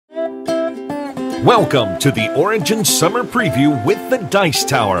Welcome to the Origin Summer Preview with the Dice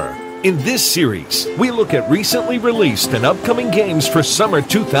Tower. In this series, we look at recently released and upcoming games for summer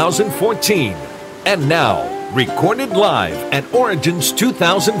 2014. And now, recorded live at Origins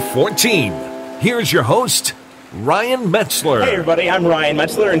 2014, here's your host, Ryan Metzler. Hey everybody, I'm Ryan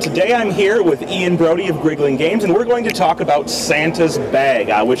Metzler, and today I'm here with Ian Brody of Griggling Games, and we're going to talk about Santa's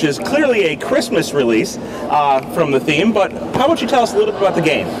Bag, which is clearly a Christmas release from the theme, but how about you tell us a little bit about the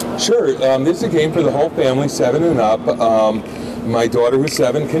game? Sure, this is a game for the whole family, 7 and up. My daughter, who's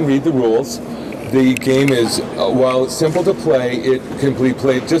 7, can read the rules. The game is, while it's simple to play, it can be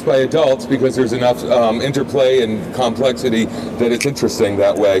played just by adults because there's enough interplay and complexity that it's interesting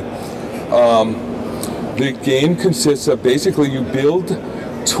that way. The game consists of basically you build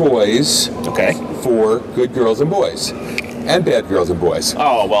toys for good girls and boys, and bad girls and boys.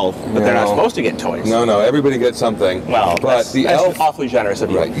 Oh, well, but they're not supposed to get toys. No, everybody gets something. Well, but that's awfully generous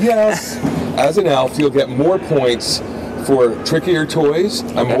of you. Right, yes. As an elf, you'll get more points for trickier toys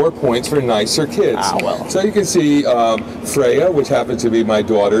and more points for nicer kids. Ah, well. So you can see Freya, which happens to be my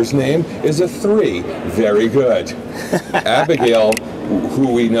daughter's name, is a 3. Very good. Abigail,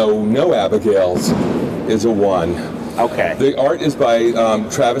 who we know Abigails, is a 1. Okay. The art is by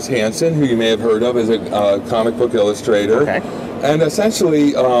Travis Hansen, who you may have heard of as a comic book illustrator. Okay. And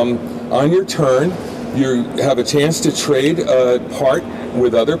essentially, on your turn, you have a chance to trade a part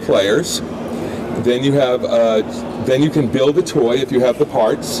with other players. Then you have, then you can build a toy if you have the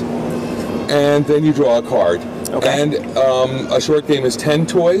parts, and then you draw a card. Okay. And a short game is 10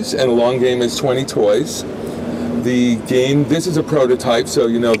 toys, and a long game is 20 toys. The game, this is a prototype, so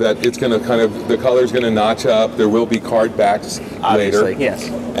you know that it's going to the color's going to notch up. There will be card backs Obviously, later. yes.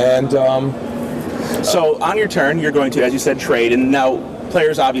 And so on your turn, you're going to, as you said, trade, and now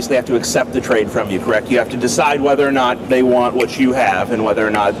players obviously have to accept the trade from you, correct? You have to decide whether or not they want what you have and whether or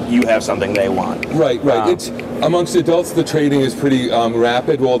not you have something they want. Right. It's amongst adults, the trading is pretty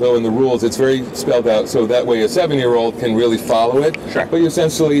rapid, although in the rules it's very spelled out, so that way a 7-year-old can really follow it. Sure. But you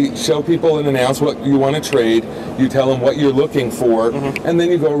essentially show people and announce what you want to trade, you tell them what you're looking for, and then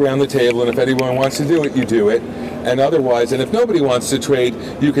you go around the table, and if anyone wants to do it, you do it. And otherwise, and if nobody wants to trade,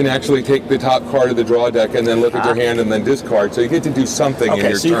 you can actually take the top card of the draw deck and then look at your hand and then discard, so you get to do something in your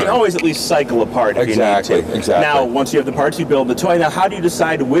turn. Okay, so you can always at least cycle a part if you need to. Exactly. Now, once you have the parts, you build the toy. Now, how do you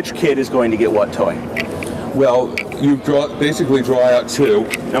decide which kid is going to get what toy? Well, you basically draw out 2.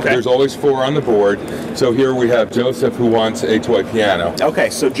 Okay. There's always 4 on the board. So here we have Joseph, who wants a toy piano. Okay,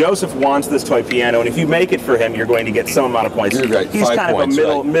 so Joseph wants this toy piano, and if you make it for him, you're going to get some amount of points. You're right, He's 5 kind points, of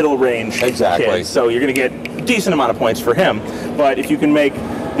a middle range kid, so you're going to get a decent amount of points for him. But if you can make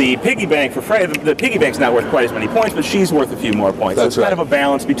the piggy bank for Freya, the piggy bank's not worth quite as many points, but she's worth a few more points. That's so it's kind of a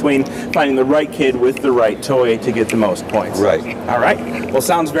balance between finding the right kid with the right toy to get the most points. Right. All right. Well,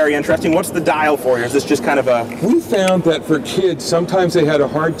 sounds very interesting. What's the dial for you? Is this just kind of a... We found that for kids, sometimes they had a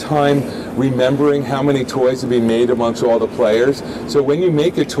hard time remembering how many toys to be made amongst all the players. So when you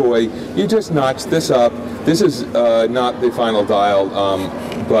make a toy, you just notch this up. This is not the final dial,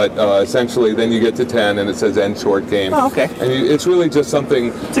 but essentially then you get to 10 and it says end short game. Oh, okay. And it's really just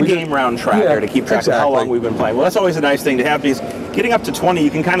something... It's a game round tracker to keep track of how long we've been playing. Well, that's always a nice thing to have, because getting up to 20, you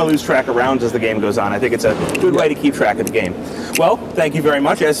can kind of lose track of rounds as the game goes on. I think it's a good way to keep track of the game. Well, thank you very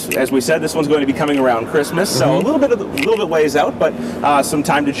much. As we said, this one's going to be coming around Christmas, so a little bit ways out, but some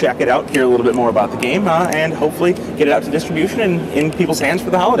time to check it out, hear a little bit more about the game, and hopefully get it out to distribution and in people's hands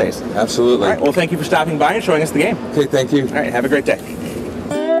for the holidays. Absolutely. All right, well, thank you for stopping by and showing us the game. Okay, thank you. All right, have a great day.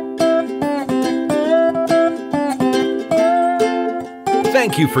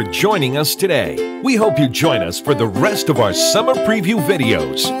 Thank you for joining us today. We hope you join us for the rest of our summer preview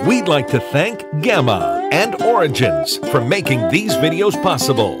videos. We'd like to thank Gamma and Origins for making these videos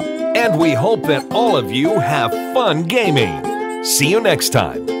possible. And we hope that all of you have fun gaming. See you next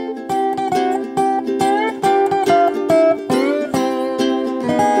time.